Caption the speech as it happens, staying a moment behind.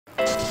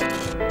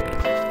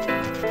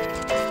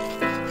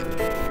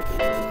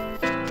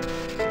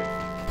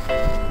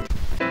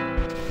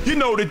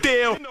know the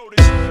deal.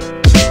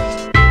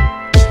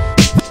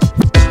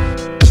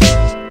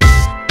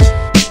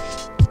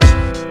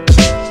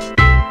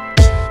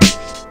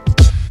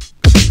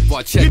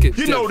 Check it,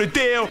 you know the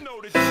deal.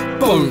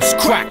 Bones,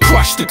 crack,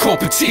 crush the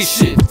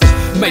competition.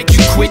 Make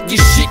you quit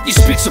your shit, your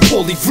spits are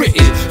poorly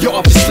written. You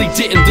obviously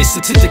didn't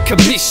listen to the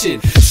commission.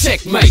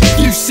 Checkmate,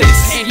 you said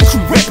it's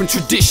anti-crew rapping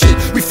tradition.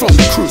 We from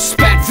the crew,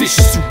 spat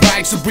vicious through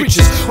rags and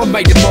riches. I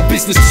made it my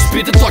business to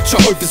spit it like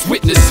Jehovah's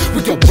Witness.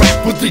 We got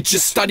rap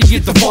religious,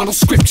 studying the vinyl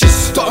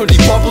scriptures. The only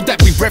Bible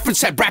that we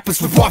reference had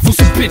rappers with rifles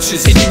and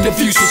bitches. In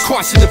interviews with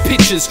Christ in the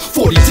pictures.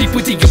 40 deep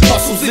with the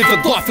apostles,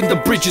 living life in the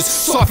bridges.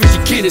 Cypher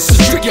your Guinness,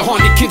 drink your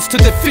Heinekens to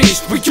the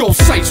finish. We all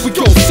saints, we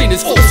all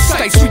sinners, all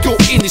states, we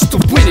all in this to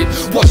win it.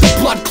 What the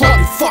blood clot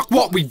and fuck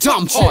what we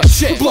dumb hard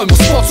check. Blow my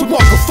spots with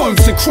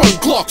microphones and chrome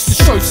glocks to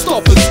show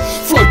stoppers.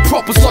 Flow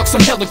proppers like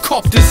some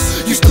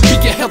helicopters. Used to be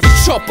a hella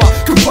chopper,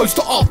 composed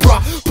to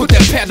opera. Put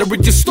that powder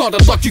in your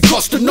starter like you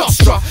Costa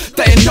Nostra.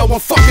 They ain't know I'm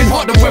fucking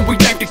harder when we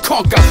aim to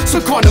conquer.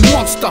 Some kind of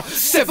monster,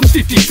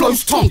 750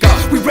 flows Tonga.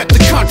 We rap the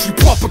country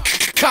proper,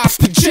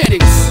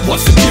 carcinogenics.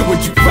 What's the deal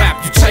when you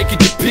rap? You taking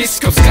your piss?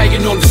 Come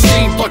skating on the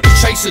scene like you're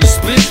chasing a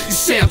split. You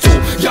sound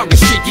tall, young and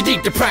shit, you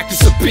need to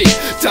practice a bit.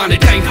 Done it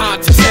ain't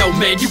hard to tell,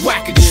 man, you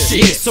whacking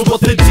shit. Yeah, so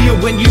what the deal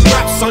when you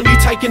rap, son? You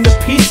taking the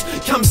piss?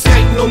 Come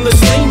skating on the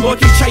scene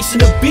like you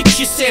chasing a bitch.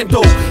 You sound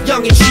all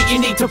young and shit, you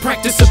need to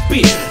practice a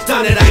bit.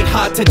 Done it ain't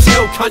hard to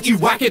tell, can't you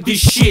whack at this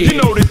shit?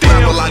 You know the deal.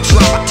 Rebel, I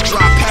drop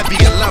happy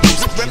at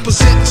levels.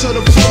 Represent to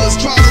the fullest,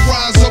 try to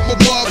rise up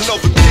above.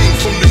 Another king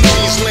from the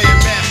Queensland,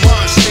 Mad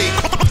Mind State.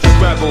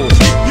 Rebel,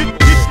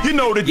 you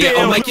know the deal.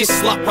 Yeah, I'll make your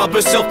slut rub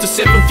herself to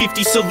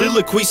 750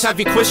 soliloquies. Have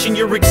you question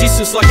your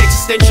existence like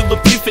existential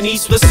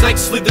epiphanies. The snake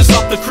slithers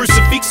up the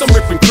crucifix, I'm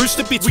ripping cruise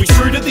to bits. We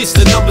true to this,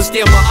 the numbers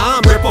down my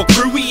arm, rep our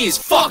crew he is.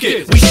 Fuck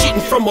it, we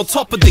shitting from on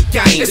top of the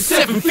game. It's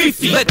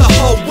 750, let the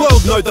whole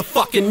world know the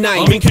fucking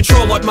name. I'm in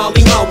control like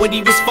Marley Marl when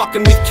he was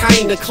fucking with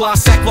Kane. A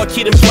class act like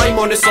Kid and Play,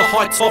 minus a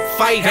high top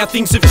fade. How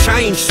things have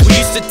changed, we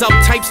used to dub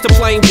tapes to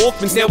playing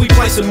Walkmans. Now we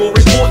placing more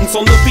importance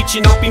on the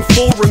bitching up in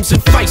forums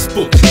and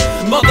Facebook.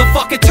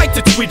 Motherfucker, take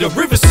to Twitter,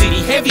 River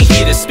City, heavy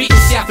hitter, spitting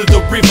south of the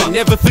river.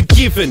 Never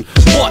forgiven,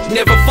 what?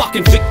 Never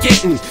fucking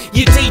forgetting.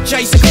 Your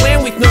DJ's a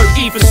clown with no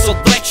even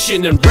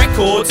selection and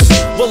records.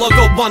 Well, I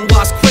got one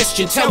last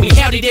question. Tell me,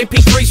 how did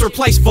MP3s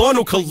replace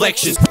vinyl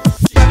collections?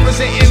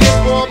 Representing this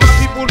for all my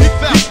people who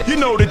felt. You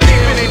know the deal.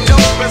 Keeping it dope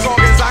as long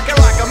as I can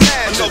like a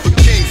man. Another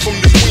king from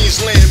the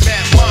Queensland,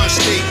 Mad Mind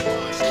State.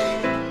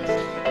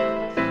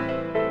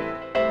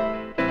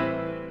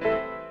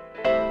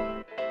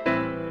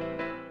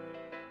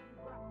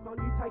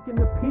 Taking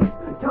the piss,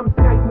 come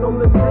skating on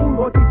the scene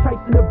like you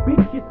chasing a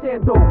bitch. You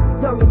sound all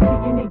young and shit,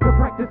 you need to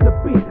practice a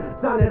bit.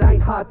 Done it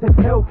ain't hard to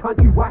tell, can't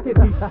you whack at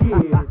this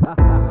shit?